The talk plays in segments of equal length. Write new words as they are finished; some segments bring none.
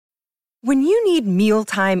When you need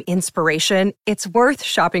mealtime inspiration, it's worth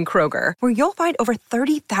shopping Kroger, where you'll find over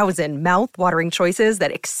 30,000 mouth-watering choices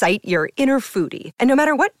that excite your inner foodie. And no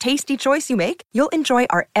matter what tasty choice you make, you'll enjoy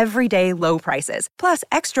our everyday low prices, plus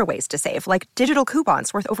extra ways to save, like digital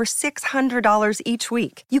coupons worth over $600 each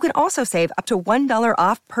week. You can also save up to $1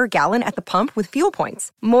 off per gallon at the pump with fuel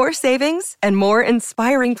points. More savings and more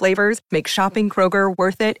inspiring flavors make shopping Kroger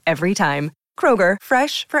worth it every time. Kroger,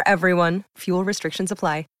 fresh for everyone. Fuel restrictions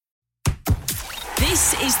apply.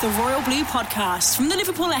 This is the Royal Blue Podcast from the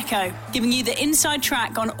Liverpool Echo, giving you the inside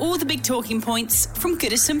track on all the big talking points from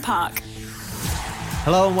Goodison Park.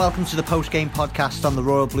 Hello and welcome to the post-game podcast on the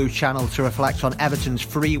Royal Blue channel to reflect on Everton's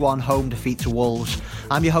 3-1 home defeat to Wolves.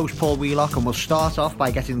 I'm your host Paul Wheelock, and we'll start off by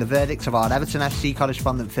getting the verdict of our Everton FC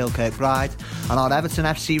correspondent Phil Kirkbride and our Everton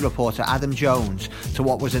FC reporter Adam Jones to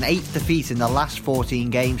what was an 8th defeat in the last 14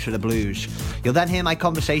 games for the Blues. You'll then hear my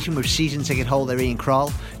conversation with season ticket holder Ian Kroll,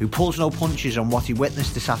 who pulls no punches on what he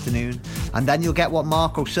witnessed this afternoon, and then you'll get what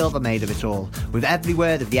Marco Silva made of it all, with every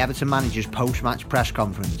word of the Everton manager's post-match press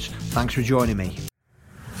conference. Thanks for joining me.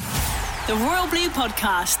 The Royal Blue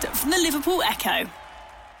Podcast from the Liverpool Echo.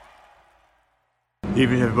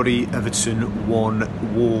 Evening everybody, Everton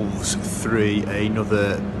 1, Wolves 3.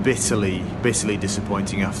 Another bitterly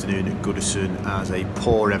disappointing afternoon at Goodison as a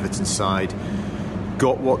poor Everton side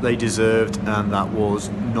got what they deserved, and that was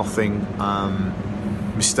nothing.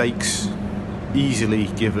 Mistakes, easily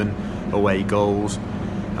given away goals,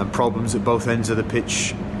 and problems at both ends of the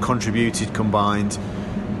pitch contributed combined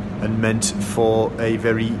and meant for a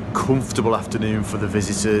very comfortable afternoon for the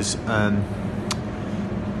visitors.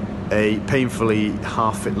 A painfully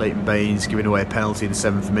half-fit Leighton Baines giving away a penalty in the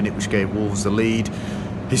 7th minute, which gave Wolves the lead.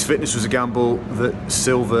 His fitness was a gamble that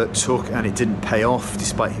Silva took, and it didn't pay off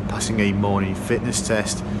despite him passing a morning fitness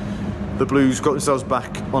test. The Blues got themselves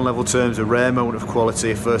back on level terms, a rare moment of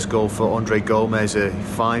quality, a first goal for Andre Gomez, a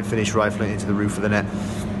fine finish rifling into the roof of the net,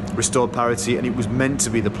 restored parity, and it was meant to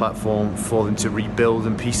be the platform for them to rebuild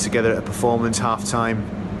and piece together a performance.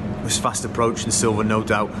 Half-time was fast approaching, Silva no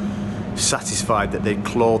doubt satisfied that they'd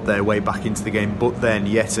clawed their way back into the game, but then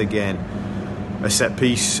yet again a set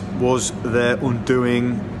piece was their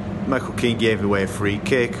undoing. Michael Keane gave away a free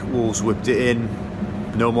kick, Wolves whipped it in,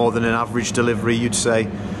 no more than an average delivery you'd say,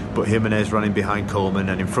 but Jimenez ran in behind Coleman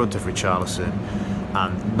and in front of Richarlison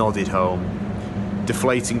and nodded home.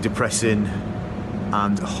 Deflating, depressing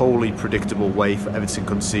and wholly predictable way for Everton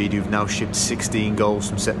concede, who've now shipped 16 goals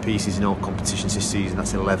from set pieces in all competitions this season.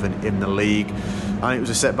 That's 11 in the league, and it was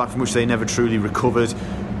a setback from which they never truly recovered.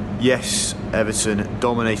 Yes, Everton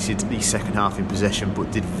dominated the second half in possession,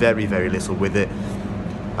 but did very little with it.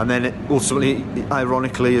 And then ultimately,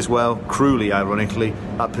 ironically as well, cruelly ironically,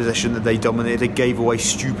 that possession that they dominated, they gave away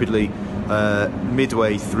stupidly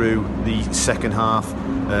midway through the second half.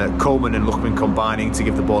 Coleman and Lookman combining to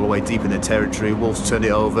give the ball away deep in their territory. Wolves turned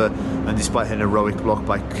it over, and despite an heroic block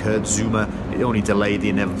by Kurt Zouma, it only delayed the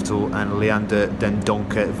inevitable, and Leander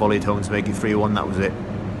Dendoncker volleyed home to make it 3-1. That was it.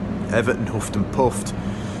 Everton huffed and puffed,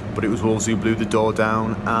 but it was Wolves who blew the door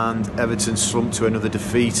down, and Everton slumped to another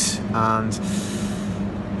defeat. And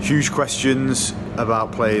huge questions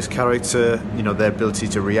about players' character, their ability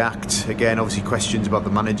to react. Again, obviously questions about the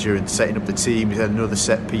manager and setting up the team. He had another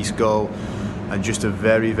set-piece goal, and just a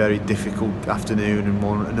very difficult afternoon, and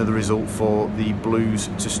another result for the Blues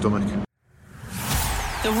to stomach.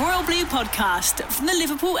 The Royal Blue Podcast from the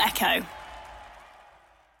Liverpool Echo.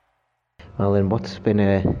 Well, in what's been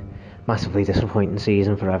a massively disappointing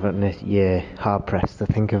season for Everton, you're hard-pressed to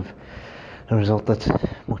think of a result that's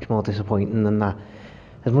much more disappointing than that.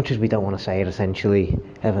 As much as we don't want to say it, essentially,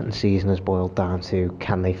 Everton's season has boiled down to,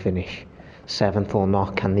 can they finish 7th or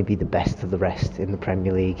not? Can they be the best of the rest in the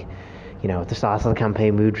Premier League? At the start of the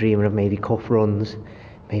campaign, we were dreaming of maybe cup runs,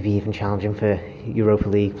 maybe even challenging for Europa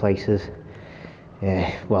League places.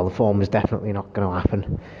 Well, the form is definitely not going to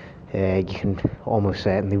happen. You can almost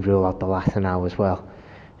certainly rule out the latter now as well.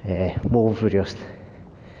 Wolves were just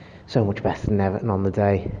so much better than Everton on the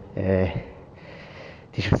day.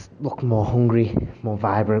 They just looked more hungry, more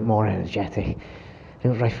vibrant, more energetic. And it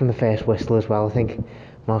was right from the first whistle as well. I think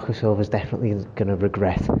Marco Silva is definitely going to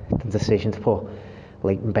regret the decision to put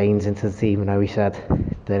Leighton Baines into the team. I know he said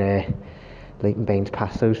that Leighton Baines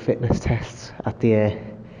passed those fitness tests at the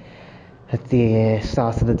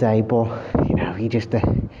start of the day, but he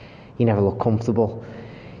never looked comfortable,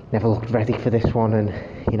 never looked ready for this one, and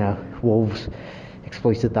Wolves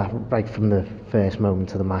exploited that right from the first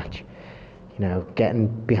moment of the match. Getting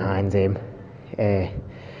behind him to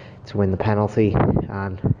win the penalty,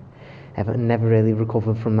 and Everton never really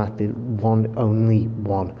recovered from that. The only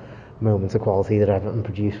one moment of quality that Everton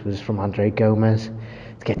produced was from Andre Gomez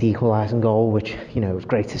get the equalising goal, which, you know, it was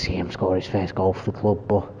great to see him score his first goal for the club.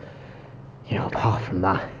 But, you know, apart from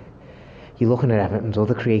that, you're looking at Everton's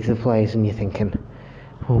other creative players and you're thinking,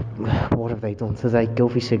 well, what have they done today?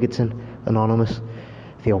 Gylfi Sigurdsson, anonymous.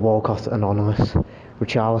 Theo Walcott, anonymous.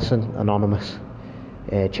 Richarlison, anonymous.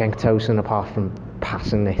 Cenk Tosun, apart from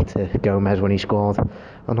passing it to Gomez when he scored,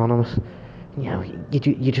 anonymous. You know,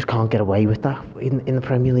 you just can't get away with that in the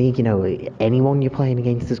Premier League. You know, anyone you're playing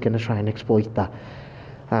against is going to try and exploit that,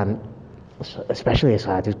 and especially a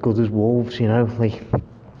side as good as Wolves. You know, like,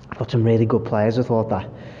 got some really good players. I thought that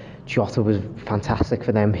Jota was fantastic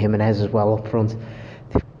for them, Jimenez as well up front.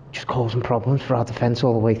 They've just causing problems for our defence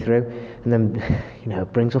all the way through, and then, you know,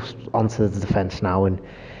 it brings us onto the defence now, and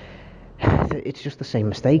it's just the same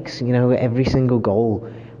mistakes. You know, every single goal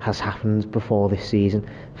has happened before this season.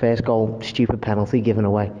 First goal, stupid penalty given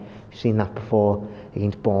away. We've seen that before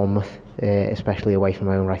against Bournemouth, especially away from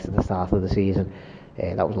home right at the start of the season.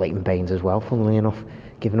 That was Leighton Baines as well, funnily enough,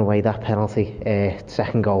 giving away that penalty.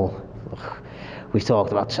 Second goal, we've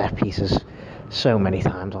talked about set pieces so many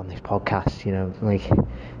times on this podcast. You know, like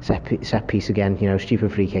set piece again. You know,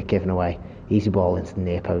 stupid free kick given away, easy ball into the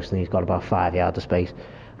near post, and he's got about 5 yards of space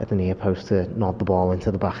at the near post to nod the ball into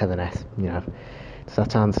the back of the net. You know, does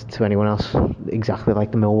that sound to anyone else exactly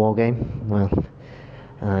like the Millwall game? Well,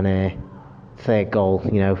 and third goal,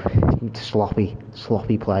 you know,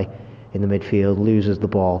 sloppy play in the midfield, loses the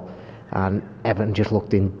ball, and Everton just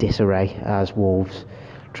looked in disarray as Wolves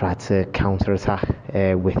tried to counter-attack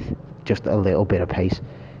with just a little bit of pace.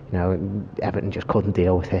 You know, Everton just couldn't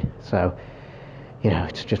deal with it. So, you know,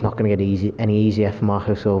 it's just not going to get any easier for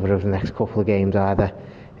Marco Silva over the next couple of games either.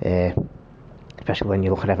 Especially when you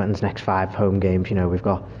look at Everton's next 5 home games. You know, we've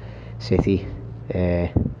got City,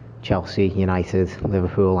 Chelsea, United,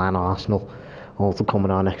 Liverpool and Arsenal all to come in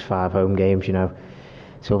our next 5 home games. You know,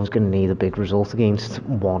 Silva's going to need a big result against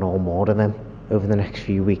one or more of them over the next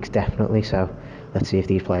few weeks, definitely. So let's see if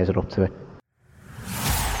these players are up to it.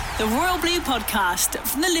 The Royal Blue Podcast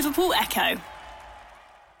from the Liverpool Echo.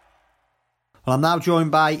 Well, I'm now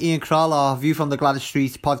joined by Ian Kroll, our View from the Gladys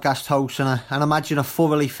Street podcast host, and I imagine a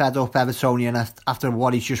thoroughly fed up Evertonian after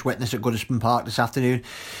what he's just witnessed at Goodison Park this afternoon.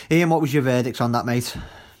 Ian, what was your verdict on that, mate?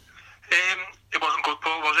 It wasn't good,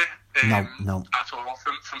 Paul, was it? No. At all,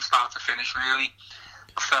 from start to finish, really.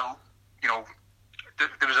 I felt, you know,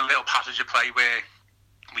 there was a little passage of play where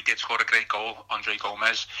we did score a great goal, Andre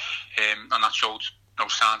Gomez, and that showed no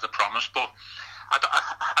signs of promise. But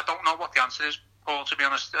I don't know what the answer is, Paul, to be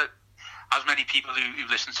honest. As many people who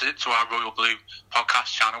listen to our Royal Blue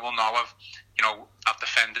podcast channel will know, I've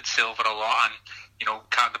defended Silva a lot and, you know,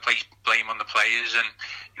 kind of place blame on the players. And,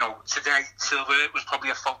 you know, today Silva was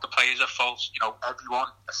probably a fault. The players are fault. You know, everyone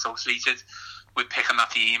associated with picking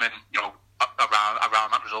that team and, you know,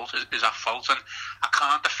 around that result is at fault. And I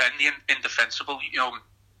can't defend the indefensible. You know,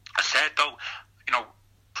 I said, though, you know,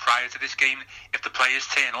 prior to this game, if the players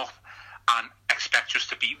turn up and expect us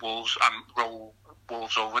to beat Wolves and roll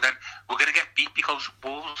Wolves over, then we're going to get beat, because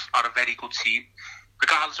Wolves are a very good team.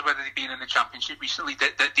 Regardless of whether they've been in the Championship recently,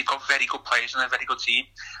 they've got very good players and they're a very good team.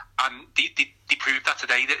 And they proved that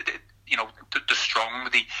today. You know, they're strong.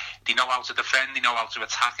 They know how to defend. They know how to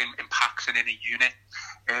attack in packs and in a unit.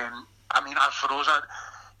 I mean, as for us,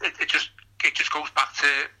 it just goes back to,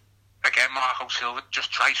 again, Marco Silva.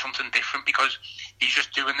 Just try something different, because he's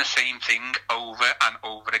just doing the same thing over and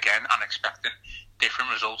over again and expecting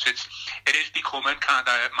different results. It is becoming kind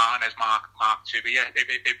of Mane's Mark II.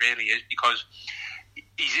 It really is, because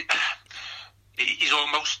he's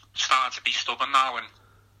almost starting to be stubborn now and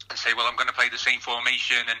say, well, I'm going to play the same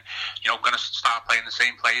formation and, you know, I'm going to start playing the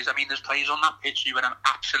same players. I mean, there's players on that pitch who are an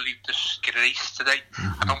absolute disgrace today.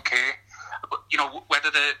 I don't care. But, you know,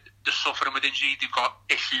 whether they're suffering with injury, they've got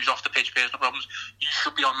issues off the pitch, personal problems, you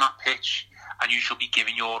should be on that pitch and you should be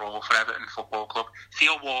giving your all for Everton Football Club.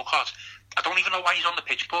 Theo Walcott, I don't even know why he's on the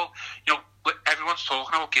pitch, Paul. You know, everyone's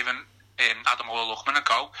talking about giving Ademola Lookman a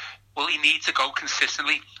go. Well, he needs to go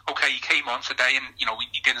consistently. Okay, he came on today and, you know,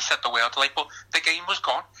 he didn't set the world alight, but the game was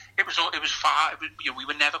gone. It was far. You know, we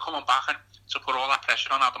were never coming back, and to put all that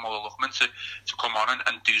pressure on Ademola Lookman to come on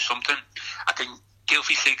and do something. I think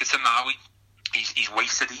Gylfi Sigurdsson now, he's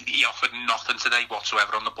wasted. He offered nothing today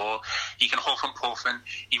whatsoever on the ball. He can huff and puff and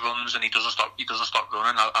he runs and he doesn't stop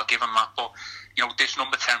running. I'll give him that. But, you know, this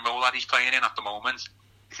number 10 role that he's playing in at the moment,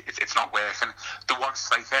 it's not working. The one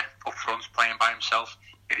striker up front playing by himself,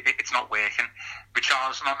 it's not working.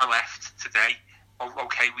 Richarlison on the left today,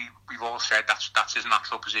 okay, we've all said that's his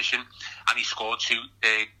natural position, and he scored two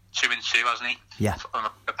 2-2, hasn't he? Yeah. On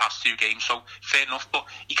the past 2 games, so fair enough. But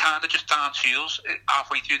he kind of just down tools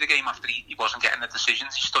halfway through the game after he wasn't getting the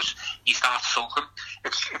decisions. He starts sulking.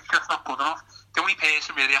 It's just not good enough. The only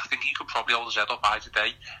person really I think he could probably hold his head up by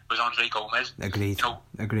today was Andre Gomez. Agreed. You know,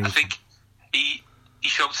 Agreed. I think he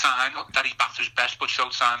showed signs that he's back to his best, but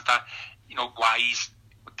showed signs that, you know, why he's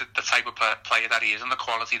the type of player that he is and the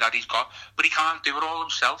quality that he's got. But he can't do it all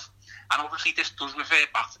himself. And obviously this does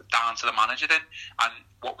revert back down to the manager then and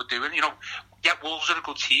what we're doing. You know, yeah, Wolves are a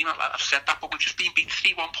good team. I've said that, but we've just been beat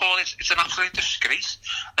 3-1, Paul. It's an absolute disgrace.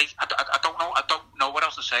 Like I don't know what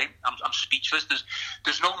else to say. I'm speechless.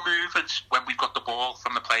 There's no movement when we've got the ball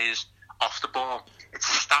from the players off the ball. It's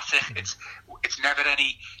static. It's never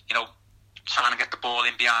any, you know, trying to get the ball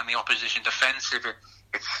in behind the opposition defence.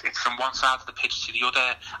 It's from one side of the pitch to the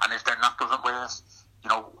other, and if then that doesn't work, you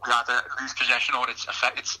know, we either lose possession or it's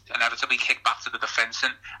inevitably kicked back to the defence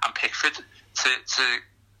and Pickford to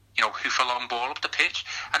you know, hoof a long ball up the pitch.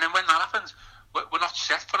 And then when that happens, we're not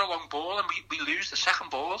set for a long ball and we lose the second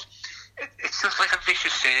balls. It's just like a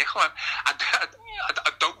vicious circle. And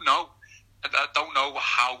I don't know. I don't know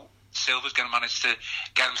how Silva's going to manage to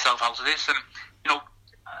get himself out of this. And, you know,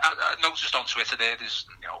 I noticed on Twitter there's,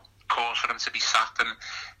 you know, calls for him to be sacked, and,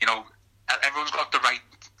 you know, everyone's got the right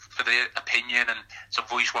for their opinion and to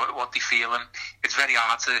voice what they feel, and it's very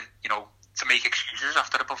hard to, you know, to make excuses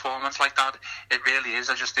after a performance like that. It really is.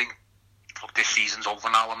 I just think, look, this season's over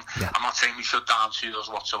now. I'm not saying we should down tools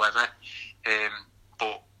whatsoever,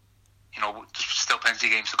 but, you know, there's still plenty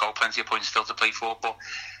of games to go, plenty of points still to play for, but,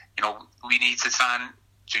 you know, we need to try and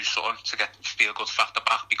do something to get feel good factor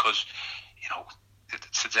back, because, you know,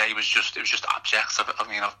 today was just abject. I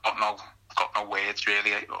mean, I've got no words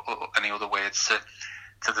really, or any other words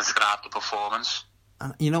to describe the performance.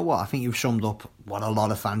 And you know what? I think you've summed up what a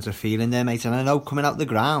lot of fans are feeling there, mate. And I know coming out the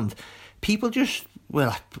ground, people just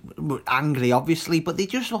were angry, obviously, but they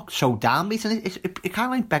just look so downbeat. And it kind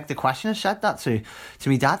of like begged the question. I said that to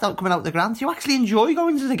my dad coming out the ground. Do you actually enjoy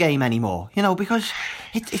going to the game anymore? You know, because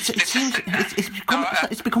it seems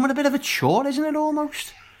it's becoming a bit of a chore, isn't it,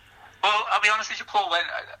 almost? Well, I'll be honest with you, Paul.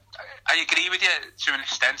 I agree with you to an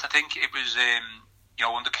extent. I think it was, you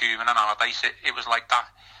know, under Koeman and Allardyce, it was like that.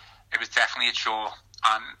 It was definitely a chore.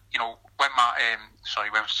 And, you know, when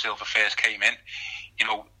Silva first came in, you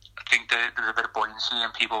know, I think there was a bit of buoyancy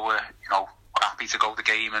and people were, you know, happy to go to the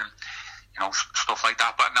game and, you know, stuff like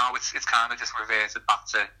that. But now it's kind of just reverted back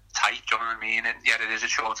to tight, do you know what I mean? And yeah, it is a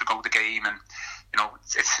chore to go to the game, and, you know,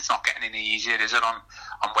 it's not getting any easier, is it?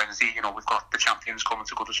 On Wednesday, you know, we've got the champions coming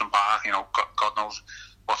to Goodison Park. You know, God knows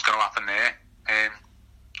what's going to happen there.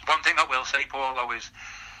 One thing I will say, Paul, though, is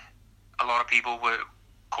a lot of people were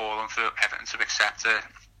calling for Everton to accept a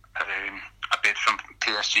bid from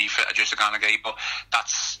PSG for Idrissa Gana Gueye, but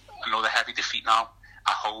that's another heavy defeat now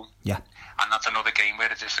at home. Yeah, and that's another game where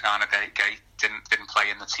Idrissa Gana Gueye didn't play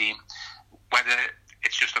in the team. Whether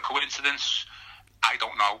it's just a coincidence, I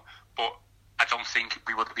don't know, but I don't think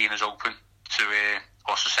we would have been as open to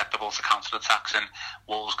or susceptible to counter-attacks and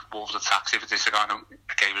Wolves attacks if Idrissa Gana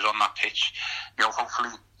Gueye was on that pitch. You know, hopefully,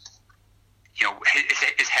 you know,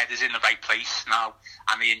 his head is in the right place now,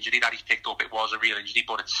 and the injury that he's picked up, it was a real injury,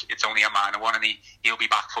 but it's only a minor one, and he'll be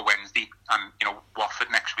back for Wednesday and, you know,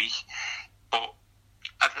 Watford next week. But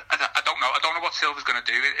I don't know. I don't know what Silva's going to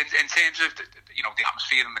do in terms of you know, the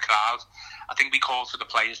atmosphere in the crowd. I think we called for the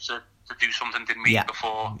players to do something, didn't we?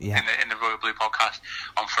 Before in the Royal Blue podcast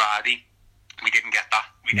on Friday, we didn't get that.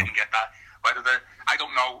 Didn't get that. I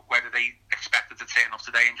don't know whether they expected to turn up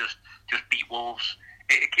today and just beat Wolves.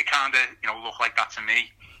 It kind of, you know, looked like that to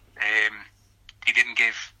me. He didn't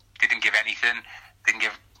give anything. Didn't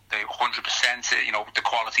give the 100%. You know, the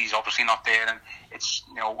quality is obviously not there, and it's,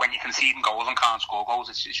 you know, when you concede goals and can't score goals,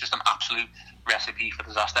 it's just an absolute recipe for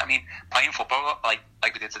disaster. I mean, playing football like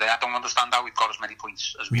we did today, I don't understand how we've got as many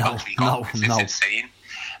points as we've actually got. It's insane.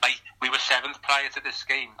 Like, we were 7th prior to this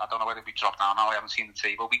game. I don't know whether we dropped down now. I haven't seen the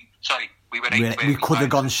table. We were 8th. We could have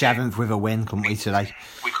gone 7th with a win, couldn't we, today?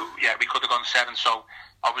 We could have gone 7th. So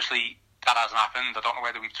obviously that hasn't happened. I don't know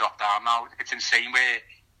whether we've dropped down now. It's insane where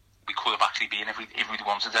we could have actually been if we'd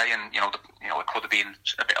won today, and you know, it could have been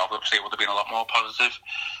a bit. Obviously, it would have been a lot more positive.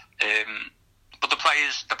 But the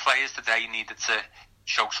players today needed to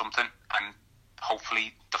show something, and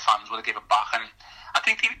hopefully the fans will give it back. And I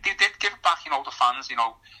think they did give it back. You know, the fans. You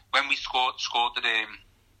know, when we scored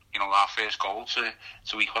you know, our first goal to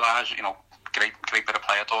equalise. You know, great bit of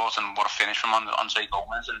player thought, and what a finish from Andre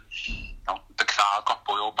Gomez, and you know, the crowd got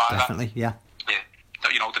boiled by that. Definitely, yeah.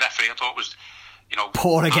 You know, the referee, I thought, was, you know,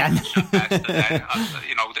 poor again.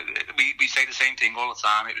 You know, we say the same thing all the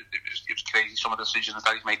time. It was crazy, some of the decisions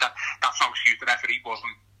that he's made. That's no excuse. The referee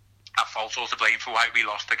wasn't at fault or to blame for why we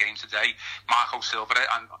lost the game today. Marco Silva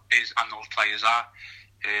and those players are.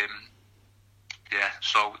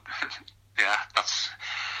 So that's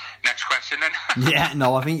next question then. Yeah,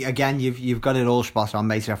 no, I think again you've got it all spot on,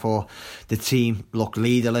 mate. I thought the team looked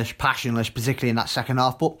leaderless, passionless, particularly in that second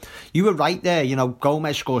half. But you were right there.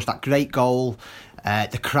 Gomez scores that great goal.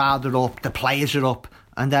 The crowd are up, the players are up,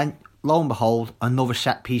 and then lo and behold, another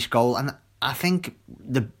set piece goal. And I think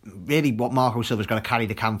what Marco Silva's got to carry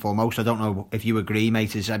the can for most, I don't know if you agree,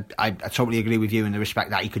 mate, is I totally agree with you in the respect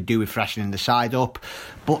that he could do with freshening the side up,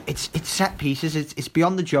 but it's set pieces, it's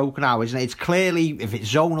beyond the joke now, isn't it? It's clearly, if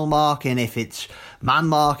it's zonal marking, if it's man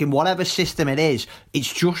marking, whatever system it is,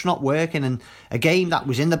 it's just not working. And a game that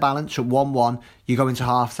was in the balance at 1-1, you go into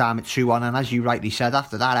half time at 2-1, and as you rightly said,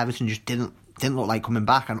 after that Everton just didn't look like coming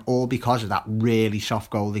back, and all because of that really soft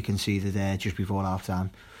goal they conceded there just before half time.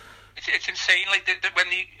 It's insane. Like when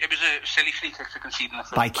it was a silly free kick to concede in the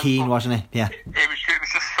first by Keane, wasn't it? Yeah. It was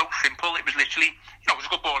just so simple. It was literally, it was a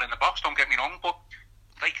good ball in the box. Don't get me wrong, but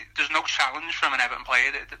there's no challenge from an Everton player.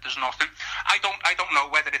 There's nothing. I don't know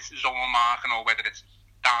whether it's zonal marking or whether it's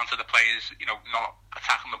down to the players, not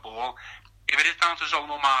attacking the ball. If it is down to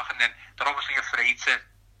zonal marking, then they're obviously afraid to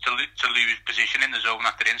lose position in the zone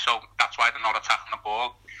that they're in. So that's why they're not attacking the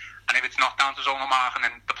ball. And if it's not down to zonal marking,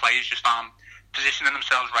 then the players just aren't positioning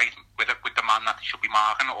themselves right with the man that they should be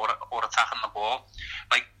marking or attacking the ball.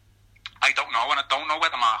 I don't know, and I don't know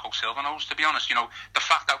whether Marco Silva knows, to be honest. The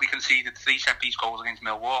fact that we conceded 3 set-piece goals against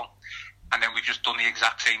Millwall, and then we've just done the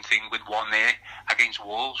exact same thing with one there against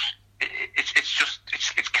Wolves.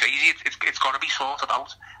 It's crazy. It's got to be sorted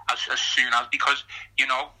out as soon as, because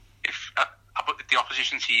if the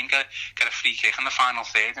opposition team get a free kick in the final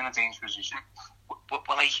third in a dangerous position, we're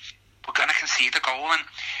going to concede a goal, and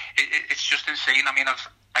it's just insane. I mean, I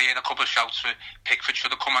heard a couple of shouts for Pickford should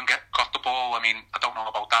have come and got the ball. I mean, I don't know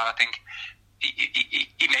about that. I think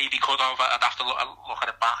he maybe could have. I'd have to look at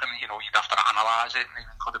it back, and you'd have to analyse it, and he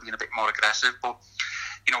could have been a bit more aggressive. But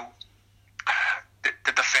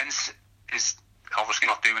the defence is obviously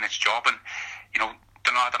not doing its job, and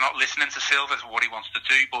they're not listening to Silva for what he wants to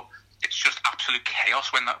do. But it's just absolute chaos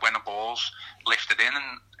when the ball's lifted in,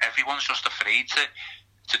 and everyone's just afraid to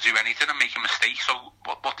do anything and make a mistake. So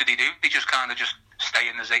what did he do? They just kind of just stay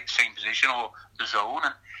in the same position or the zone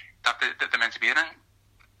and that they're meant to be in,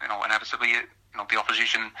 and inevitably the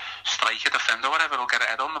opposition striker, defender, whatever, will get a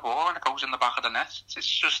head on the ball and it goes in the back of the net.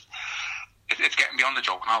 It's getting beyond the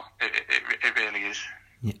joke now. It really is.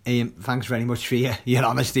 Yeah, Ian, thanks very much for your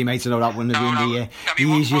honesty, mate. I know that wouldn't have been the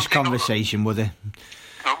easiest conversation, would it?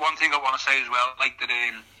 One thing I want to say as well, like that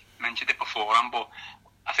mentioned it beforehand, but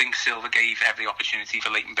I think Silva gave every opportunity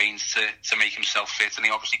for Leighton Baines to make himself fit, and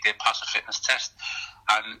he obviously did pass a fitness test,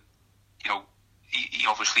 and he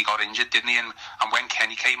obviously got injured, didn't he? And when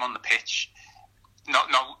Kenny came on the pitch, not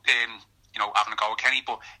having a go at Kenny,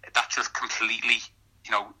 but that just completely,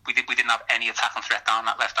 we didn't have any attacking threat down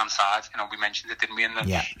that left hand side. We mentioned it, didn't we? In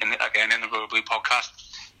the Royal Blue podcast,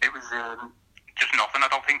 it was just nothing. I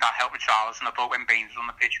don't think that helped Richarlison. I thought when Baines was on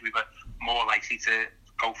the pitch, we were more likely to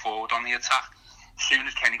go forward on the attack. As soon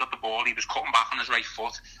as Kenny got the ball, he was cutting back on his right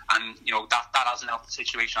foot, and that hasn't helped the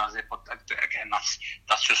situation, has it? But again, that's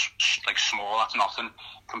just like small. That's nothing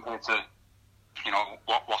compared to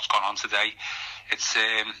what's gone on today. It's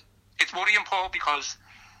worrying, Paul, because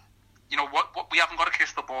what we haven't got a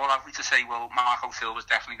crystal ball, have we, to say, well, Marco Silva's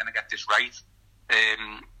definitely going to get this right.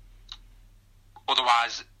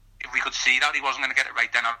 Otherwise, if we could see that he wasn't going to get it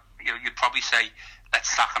right, then you'd probably say,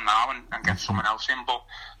 let's sack him now and get someone else in. But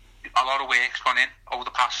a lot of work's gone in over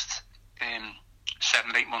the past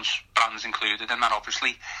 7 or 8 months, brands included, and that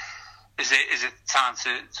obviously is it time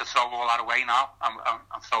to throw all that away now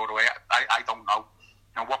and throw it away? I don't know.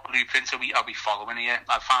 What blueprints are we following here?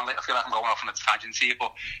 I feel like I'm going off on a tangent here,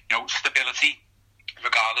 but stability,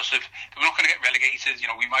 regardless of, we're not going to get relegated.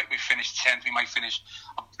 We might finish 10th, we might finish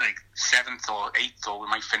like 7th or 8th, or we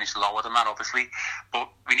might finish lower than that, obviously. But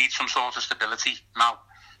we need some sort of stability now.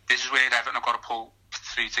 This is where Everton have got to pull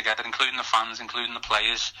through together, including the fans, including the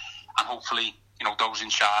players, and hopefully those in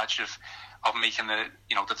charge of making the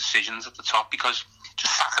decisions at the top. Because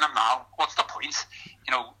just sacking him now, what's the point?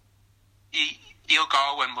 He'll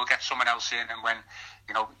go and we'll get someone else in, and when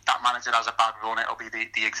that manager has a bad run, it'll be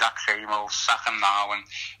the exact same. We'll sack him now, and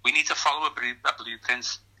we need to follow a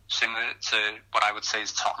blueprint similar to what I would say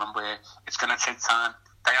is Tottenham, where it's going to take time.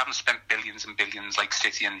 They haven't spent billions and billions like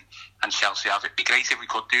City and Chelsea have. It'd be great if we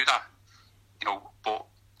could do that, but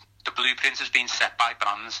the blueprint has been set by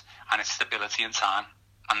brands, and it's stability and time.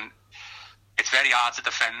 And it's very hard to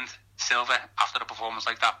defend Silva after a performance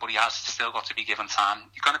like that, but he has still got to be given time.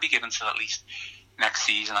 You're going to be given till at least next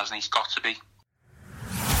season, hasn't he? He's got to be.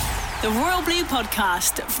 The Royal Blue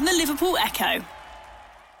Podcast from the Liverpool Echo. Okay,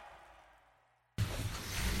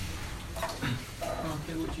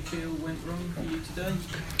 what do you feel went wrong for you today?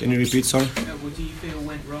 Can you repeat, sorry? What do you feel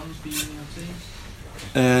went wrong for you and your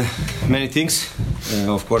team? Many things.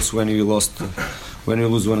 Of course, when we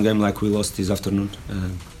lose one game like we lost this afternoon,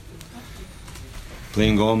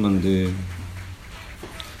 playing home and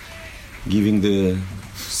giving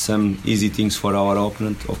some easy things for our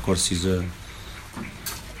opponent, of course, is a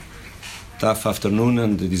tough afternoon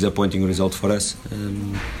and a disappointing result for us.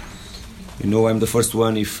 I'm the first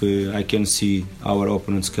one if I can see our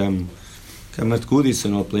opponents come at good. It's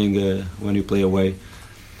not playing when you play away,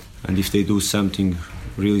 and if they do something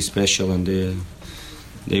really special and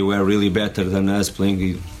they were really better than us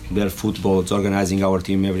playing their football, it's organizing our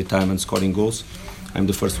team every time and scoring goals. I'm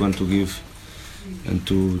the first one to give and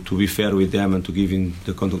to be fair with them and to give in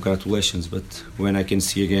the congratulations. But when I can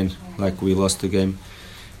see again, like we lost the game,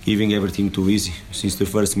 giving everything too easy since the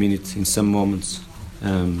first minute, in some moments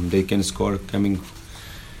they can score coming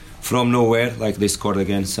from nowhere, like they scored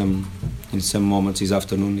again in some moments this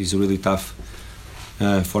afternoon. Is really tough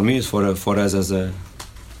for me, for us as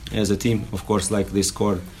a team. Of course, like they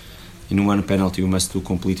scored in one penalty, you must do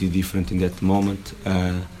completely different in that moment.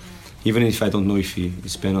 Even if I don't know if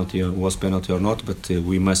his penalty was penalty or not, but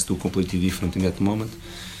we must do completely different in that moment.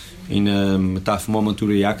 In a tough moment to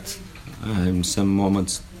react, in some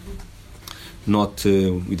moments not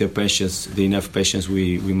with the enough patience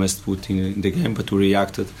we must put in the game, but we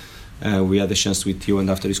reacted. We had a chance with Theo, and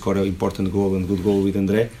after he scored an important goal and good goal with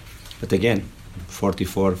André. But again,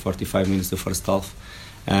 45 minutes the first half.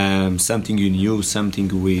 Something you knew, something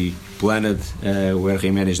we planned, where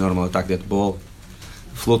Jimenez normally attacked that ball,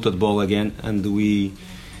 floated ball again, and we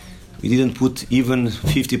didn't put even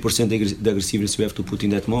 50% the aggressiveness we have to put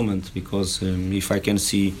in that moment, because if I can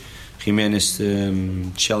see Jimenez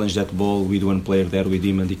challenge that ball with one player there with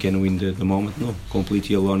him and he can win the moment, no,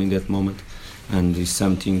 completely alone in that moment, and it's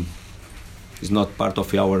something is not part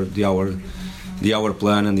of our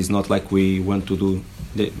plan, and it's not like we want to do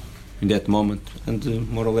in that moment. And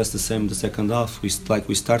more or less the same the second half. We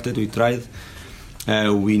started, we tried.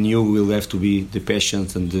 We knew we'll have to be the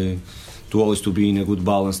patient and to always to be in a good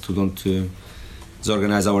balance, to don't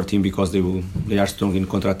disorganize our team, because they are strong in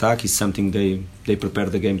counter-attack. It's something they prepare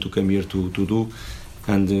the game to come here to do.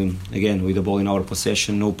 And again, with the ball in our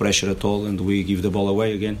possession, no pressure at all, and we give the ball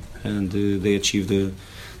away again. And they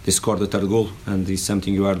scored the third goal, and it's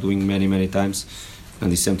something you are doing many times,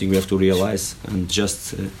 and it's something we have to realize. And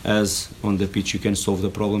just as on the pitch you can solve the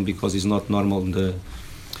problem, because it's not normal the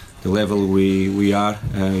level we are.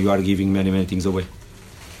 You are giving many things away.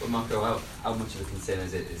 Well, Marco, how much of a concern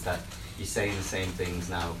is that you're saying the same things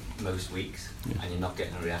now most weeks, and you're not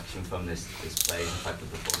getting a reaction from this play? In fact, the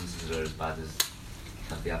performances are as bad as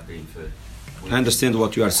they have been for weeks. I understand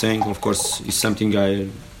what you are saying. Of course, it's something I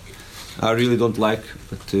really don't like,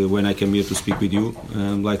 but when I come here to speak with you,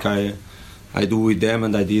 like I do with them,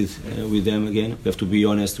 and I did with them again, we have to be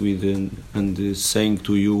honest with and saying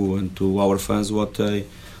to you and to our fans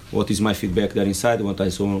what is my feedback there inside, what I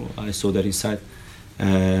saw there inside.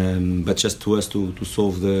 But just to us to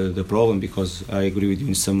solve the problem, because I agree with you,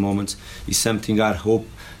 in some moments it's something I hope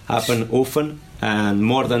happen often and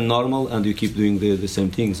more than normal, and you keep doing the same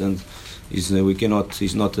things, and it's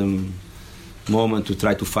not a moment to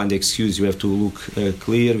try to find the excuse. You have to look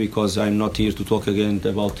clear, because I'm not here to talk again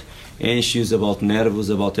about anxious, about nervous,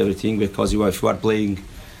 about everything, because if you are playing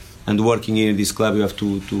and working in this club, you have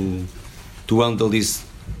to handle this,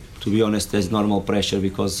 to be honest, as normal pressure,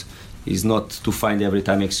 because it's not to find every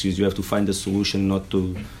time excuse. You have to find a solution, not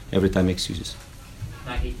to every time excuses.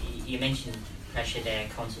 Mike, you mentioned pressure there,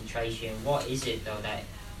 concentration. What is it though that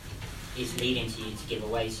is leading to you to give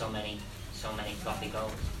away so many floppy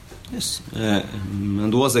goals? Yes,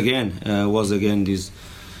 and was again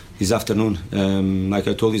this afternoon. Like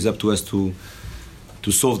I told you, it's up to us to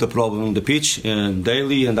solve the problem on the pitch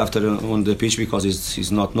daily, and after on the pitch, because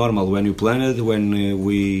it's not normal when you plan it, when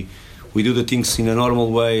we do the things in a normal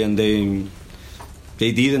way, and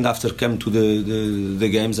they didn't after come to the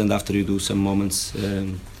games, and after you do some moments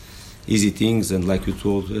easy things, and like you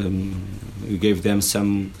told, we gave them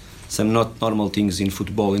some not normal things in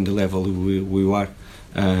football in the level we were,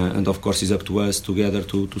 and of course it's up to us together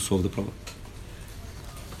to solve the problem.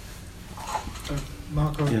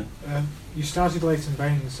 Marco, you started Leighton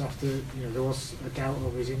Baines after there was a doubt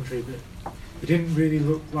over his injury, but he didn't really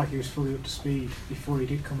look like he was fully up to speed before he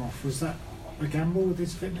did come off. Was that a gamble with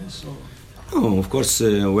his fitness? Or? Oh, of course.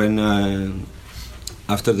 When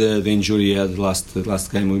after the injury he had the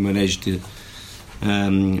last game, we managed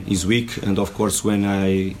is weak, and of course when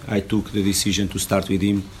I took the decision to start with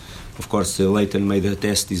him, of course Leighton made a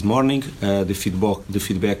test this morning. His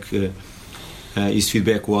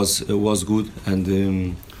feedback was good, and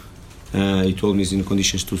he told me he's in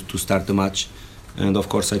conditions to start the match. And of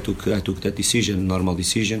course I took that decision, normal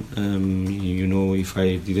decision. If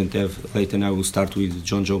I didn't have Leighton, I would start with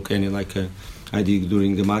John Kenny like I did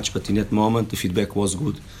during the match. But in that moment, the feedback was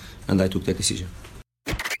good, and I took that decision.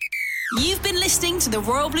 You've been listening to the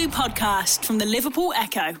Royal Blue podcast from the Liverpool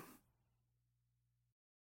Echo.